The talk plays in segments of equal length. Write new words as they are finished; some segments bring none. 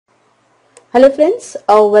Hello friends,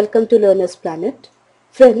 welcome to Learner's Planet.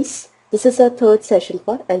 Friends, this is our third session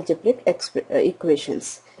for algebraic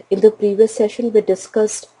equations. In the previous session we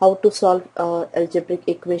discussed how to solve algebraic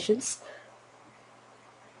equations.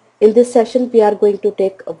 In this session we are going to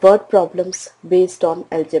take word problems based on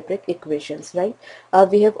algebraic equations, right?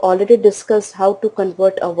 We have already discussed how to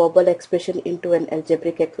convert a verbal expression into an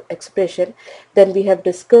algebraic expression. Then we have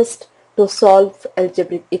discussed to solve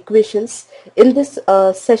algebraic equations. In this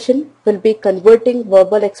session we'll be converting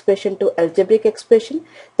verbal expression to algebraic expression,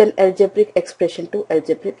 then algebraic expression to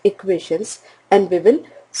algebraic equations, and we will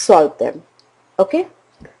solve them. Okay,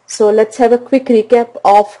 so let's have a quick recap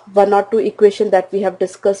of one or two equations that we have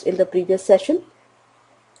discussed in the previous session.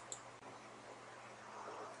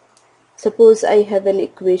 Suppose I have an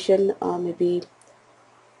equation, maybe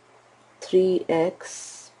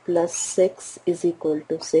 3x plus 6 is equal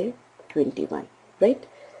to, say, 21, right?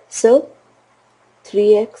 So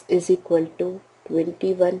 3x is equal to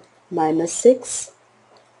 21 minus 6,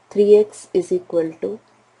 3x is equal to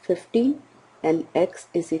 15, and x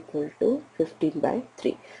is equal to 15 by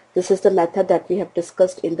 3. This is the method that we have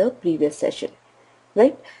discussed in the previous session,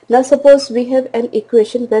 right? Now suppose we have an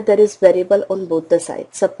equation where there is variable on both the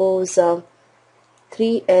sides. Suppose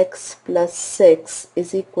 3x plus 6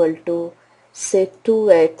 is equal to, say,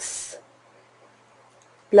 2x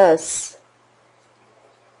plus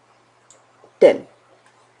 10,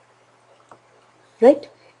 right?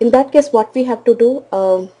 In that case what we have to do,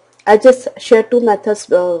 I just share two methods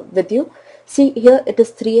with you. See, here it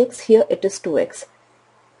is 3x, here it is 2x.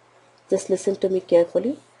 Just listen to me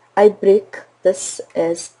carefully. I break this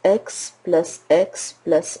as x plus x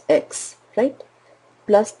plus x, right?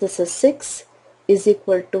 Plus this is 6 is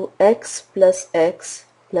equal to x plus 10,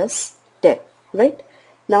 right?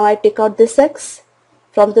 Now I take out this x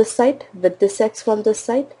from this side with this x from this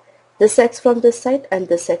side, this x from this side, and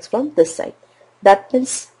this x from this side. That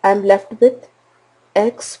means I am left with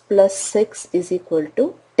x plus 6 is equal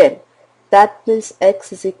to 10. That means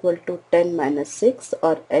x is equal to 10 minus 6,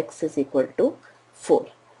 or x is equal to 4.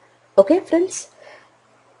 Okay friends,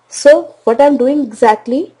 so what I am doing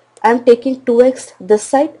exactly, I am taking 2x this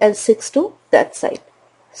side and 6 to that side.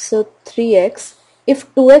 So 3x,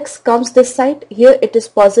 if 2x comes this side, here it is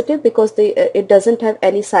positive because it doesn't have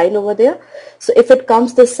any sign over there. So if it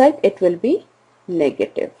comes this side, it will be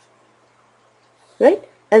negative, right?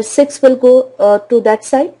 And 6 will go to that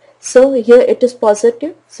side. So here it is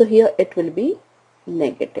positive, so here it will be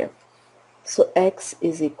negative. So x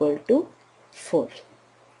is equal to 4.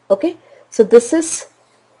 Okay, so this is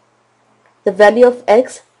the value of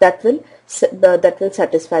x that will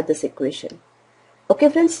satisfy this equation. Okay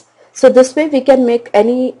friends, so this way we can make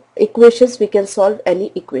any equations, we can solve any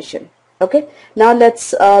equation. Okay, now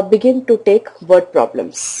let's begin to take word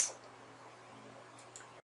problems.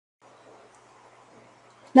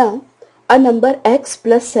 Now a number x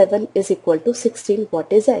plus 7 is equal to 16.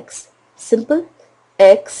 What is x? Simple.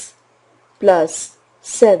 X plus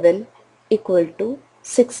 7 equal to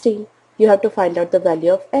 16. You have to find out the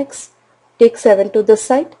value of x. Take 7 to this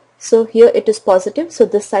side. So here it is positive. So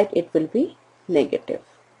this side it will be negative.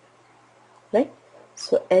 Right?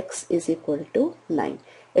 So x is equal to 9.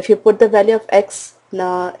 If you put the value of x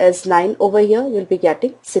now as 9 over here, you will be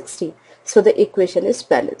getting 16. So the equation is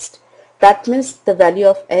balanced. That means the value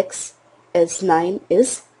of x as 9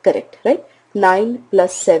 is correct, right? 9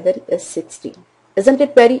 plus 7 is 16. Isn't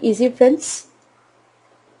it very easy, friends?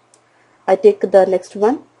 I take the next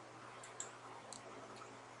one.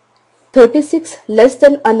 36 less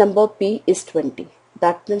than a number p is 20.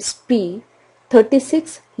 That means p,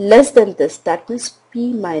 36 less than this, that means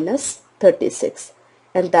p minus 36,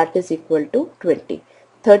 and that is equal to 20.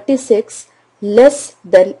 36 less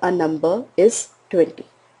than a number is 20.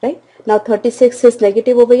 Right? Now 36 is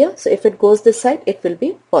negative over here, so if it goes this side, it will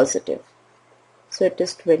be positive. So it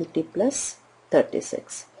is 20 plus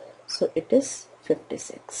 36. So it is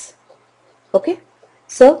 56. Okay?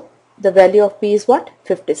 So the value of p is what?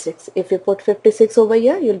 56. If you put 56 over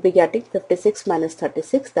here, you will be getting 56 minus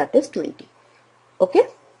 36, that is 20. Okay?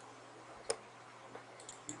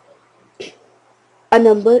 A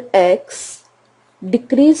number x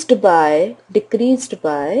decreased by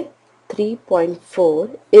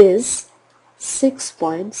 3.4 is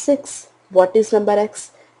 6.6. What is number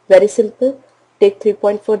x? Very simple. Take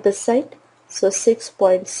 3.4 this side. So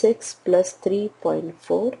 6.6 plus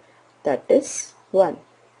 3.4, that is 1.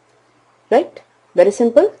 Right? Very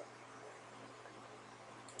simple.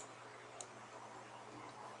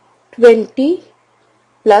 20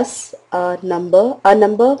 plus a number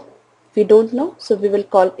we don't know, so we will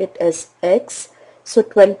call it as x. So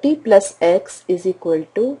 20 plus x is equal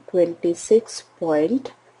to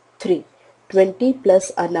 26.3. 20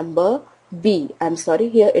 plus a number b. I'm sorry,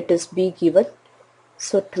 here it is b given.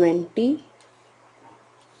 So 20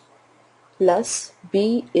 plus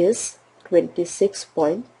b is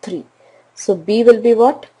 26.3. So b will be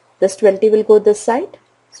what? This 20 will go this side.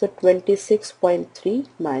 So 26.3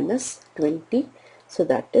 minus 20. So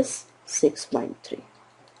that is 6.3.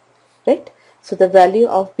 Right? So the value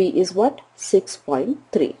of b is what?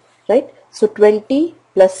 6.3. Right? So 20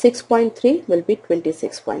 plus 6.3 will be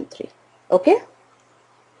 26.3. Okay?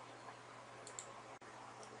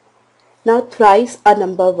 Now thrice a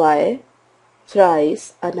number y,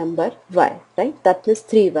 thrice a number y, right? That means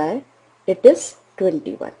 3y, it is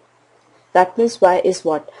 21. That means y is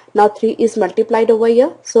what? Now 3 is multiplied over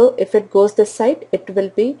here. So if it goes this side, it will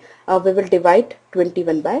be, we will divide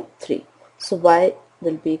 21 by 3. So y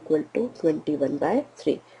will be equal to 21 by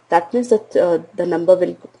 3. That means that the number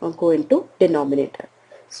will go into denominator.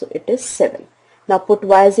 So it is 7. Now put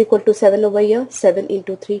y is equal to 7 over here. 7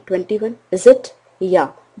 into 3, 21. Is it?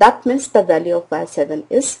 Yeah. That means the value of y7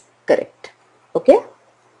 is correct. Okay.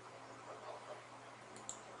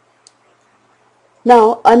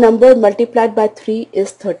 Now a number multiplied by 3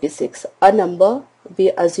 is 36. A number,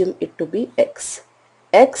 we assume it to be x.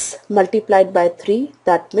 X multiplied by 3,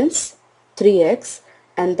 that means 3x,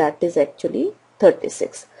 and that is actually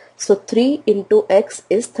 36. So 3 into x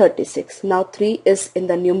is 36. Now 3 is in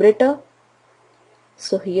the numerator.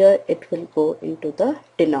 So here it will go into the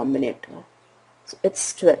denominator. So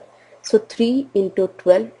it's 12. So 3 into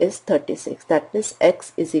 12 is 36. That means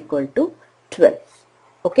x is equal to 12.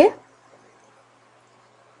 Okay.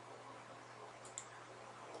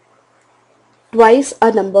 Twice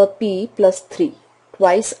a number p plus 3.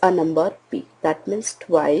 Twice a number p. That means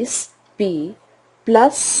twice p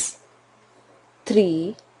plus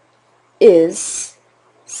 3 is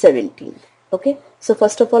 17. Okay. So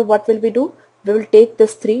first of all, what will we do? We will take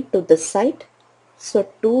this 3 to this side. So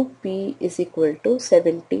 2p is equal to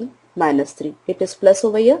 17 minus 3. It is plus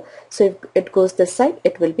over here. So if it goes this side,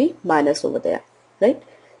 it will be minus over there. Right?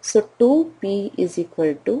 So 2p is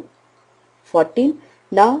equal to 14.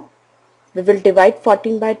 Now we will divide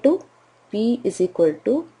 14 by 2. P is equal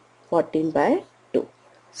to 14 by 2.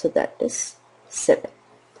 So that is 7.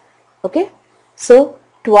 Okay. So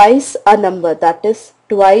twice a number, that is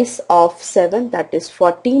twice of 7, that is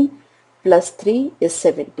 14. Plus 3 is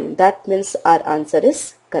 17. That means our answer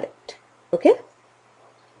is correct. Okay.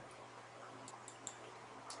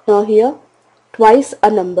 Now here, twice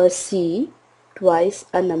a number c, twice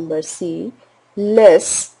a number c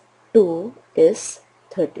less 2 is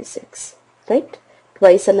 36. Right?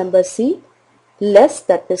 Twice a number c less,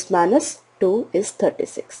 that is minus 2 is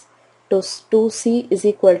 36. So 2c is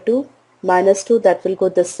equal to minus 2, that will go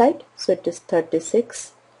this side. So it is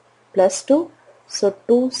 36 plus 2. So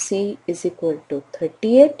 2c is equal to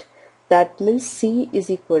 38. That means c is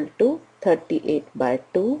equal to 38 by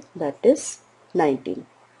 2. That is 19.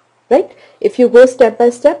 Right? If you go step by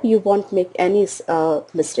step, you won't make any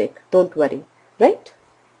mistake. Don't worry. Right?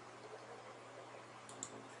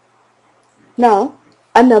 Now,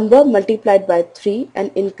 a number multiplied by 3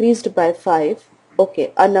 and increased by 5.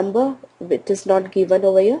 Okay, a number which is not given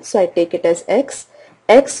over here. So I take it as x.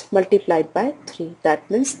 X multiplied by 3.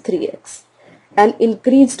 That means 3x. And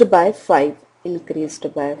increased by 5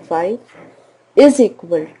 is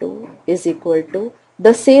equal to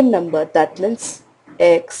the same number, that means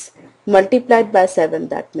x multiplied by 7,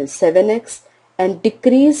 that means 7x, and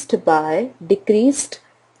decreased by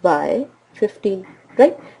 15.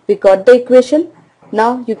 Right? We got the equation.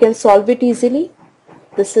 Now you can solve it easily.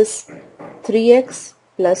 This is 3x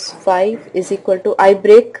plus 5 is equal to, I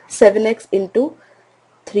break 7x into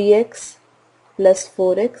 3x plus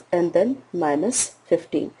 4x and then minus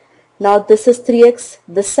 15. Now this is 3x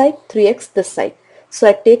this side, 3x this side. So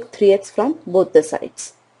I take 3x from both the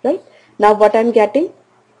sides. Right? Now what I am getting?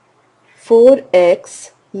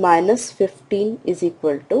 4x minus 15 is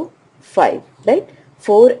equal to 5. Right?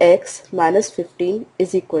 4x minus 15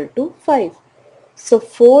 is equal to 5. So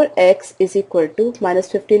 4x is equal to,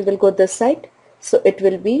 minus 15 will go this side. So it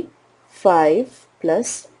will be 5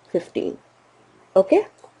 plus 15. Okay.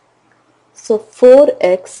 So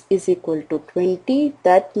 4x is equal to 20.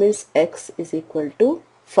 That means x is equal to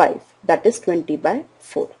 5. That is 20 by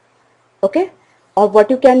 4. Okay. Or what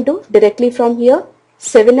you can do directly from here,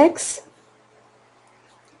 7x.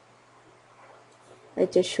 I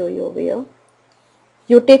just show you over here.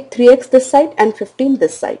 You take 3x this side and 15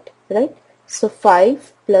 this side. Right. So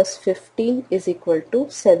 5 plus 15 is equal to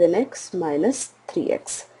 7x minus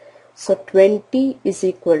 3x. So 20 is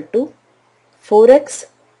equal to 4x,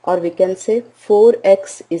 or we can say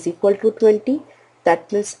 4x is equal to 20.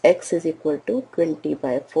 That means x is equal to 20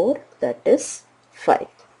 by 4, that is 5.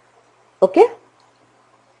 Okay.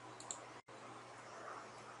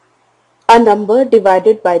 A number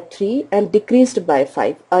divided by 3 and decreased by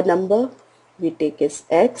 5. A number we take is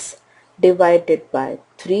x divided by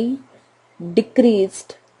 3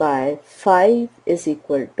 decreased by 5 is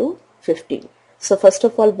equal to 15. So first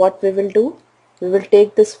of all, what we will do, we will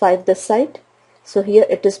take this 5 this side. So here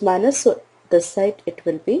it is minus, so this side it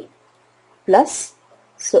will be plus.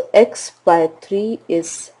 So x by 3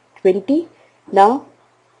 is 20. Now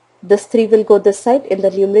this 3 will go this side in the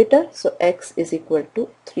numerator. So x is equal to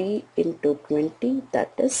 3 into 20,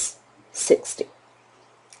 that is 60.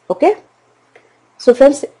 Okay. So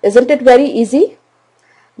friends, isn't it very easy?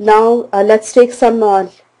 Now let's take some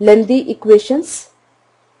lengthy equations.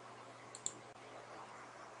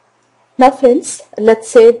 Now friends, let's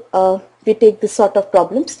say we take this sort of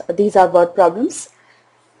problems. These are word problems.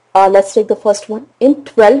 Let's take the first one. In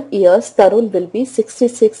 12 years, Tarun will be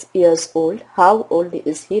 66 years old. How old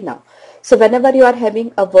is he now? So whenever you are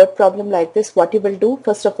having a word problem like this, what you will do,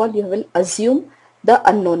 first of all, you will assume the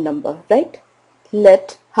unknown number, right?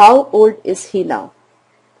 Let, how old is he now?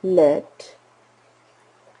 Let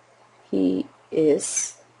he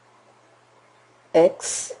is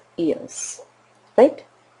x years, right?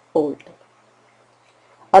 Old.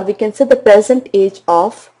 Or we can say the present age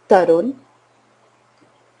of Tarun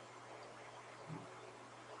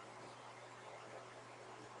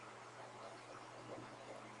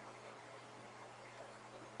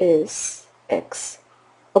is x.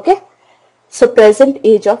 Okay. So present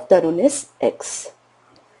age of Tarun is x.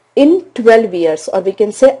 In 12 years, or we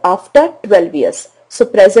can say after 12 years. So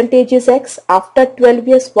present age is x. After 12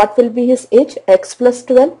 years, what will be his age? X plus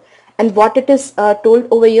 12. And what it is told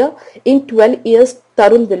over here, in 12 years,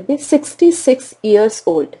 Tarun will be 66 years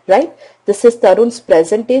old, right? This is Tarun's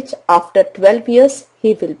present age. After 12 years,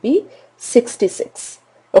 he will be 66.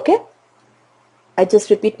 Okay. I just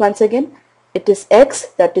repeat once again. It is x,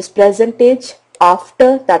 that is present age.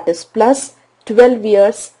 After, that is plus 12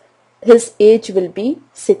 years, his age will be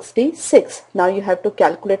 66. Now you have to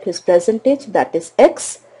calculate his present age, that is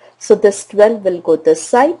x. So this 12 will go this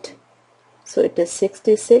side. So it is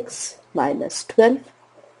 66 minus 12.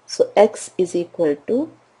 So x is equal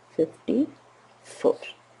to 54,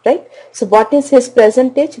 right? So what is his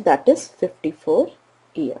present age? That is 54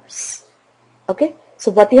 years. Okay.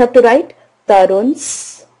 So what you have to write?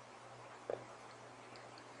 Tarun's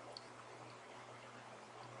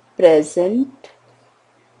present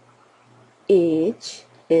age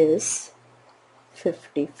is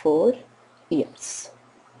 54 years.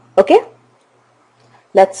 Okay.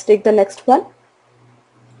 Let's take the next one.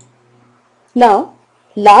 Now,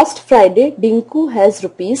 last Friday, Dinku has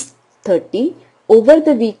rupees 30. Over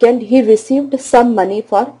the weekend, he received some money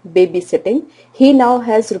for babysitting. He now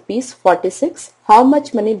has rupees 46. How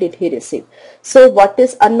much money did he receive? So, what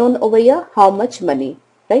is unknown over here? How much money,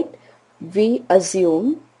 right? We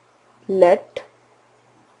assume let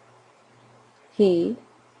he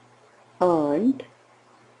earned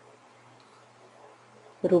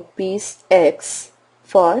rupees X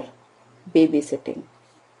for babysitting.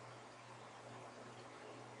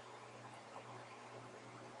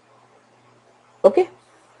 Okay.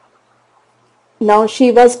 Now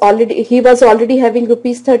he was already having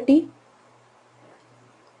rupees 30,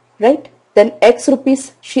 right? Then X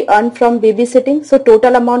rupees she earned from babysitting. So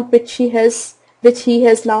total amount which he has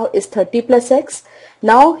now is 30 plus X.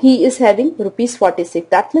 Now he is having rupees 46.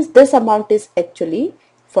 That means this amount is actually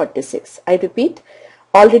 46. I repeat,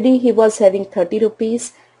 already he was having 30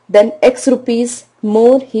 rupees. Then X rupees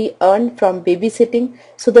more he earned from babysitting.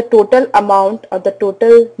 So the total amount or the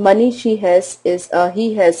total money he has is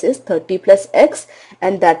 30 plus X,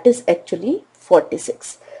 and that is actually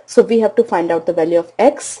 46. So we have to find out the value of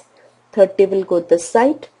X. 30 will go this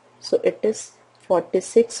side. So it is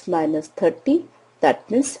 46 minus 30, that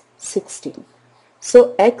means 16.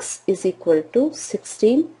 So X is equal to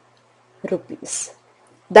 16 rupees.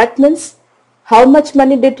 That means how much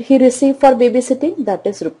money did he receive for babysitting? That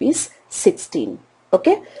is rupees 16.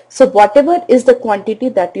 Okay. So whatever is the quantity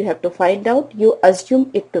that you have to find out, you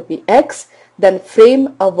assume it to be X, then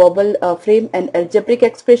frame an algebraic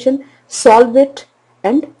expression, solve it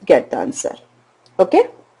and get the answer. Okay.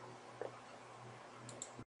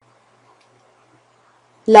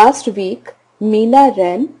 Last week, Meena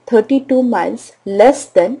ran 32 miles less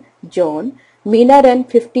than John. Meena ran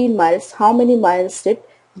 15 miles. How many miles did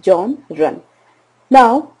John run?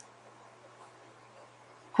 Now,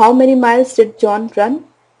 how many miles did John run?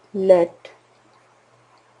 Let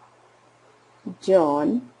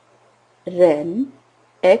John ran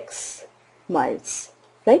X miles.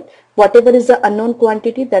 right? Whatever is the unknown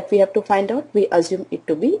quantity that we have to find out, we assume it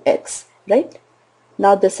to be x, right?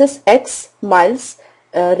 Now this is x miles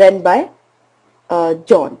run by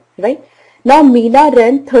John, right? Now Meena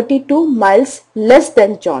ran 32 miles less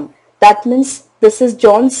than John. That means this is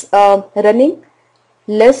John's running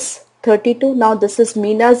less 32. Now this is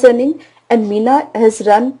Meena's running, and Meena has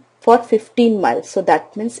run for 15 miles. So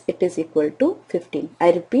that means it is equal to 15.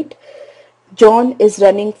 I repeat, John is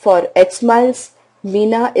running for x miles,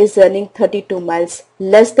 Meena is running 32 miles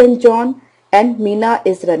less than John, and Meena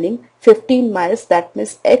is running 15 miles. That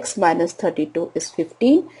means x minus 32 is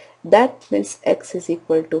 15. That means x is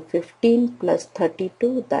equal to 15 plus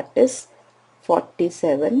 32, that is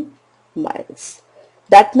 47 miles.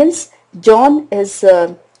 That means John is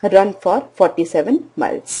run for 47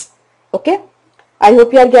 miles. Okay, I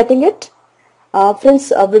hope you are getting it.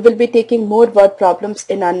 Friends, we will be taking more word problems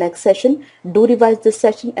in our next session. Do revise this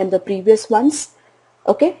session and the previous ones.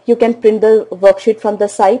 Okay, you can print the worksheet from the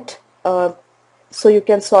site so you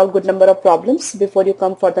can solve good number of problems before you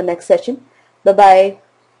come for the next session. Bye bye.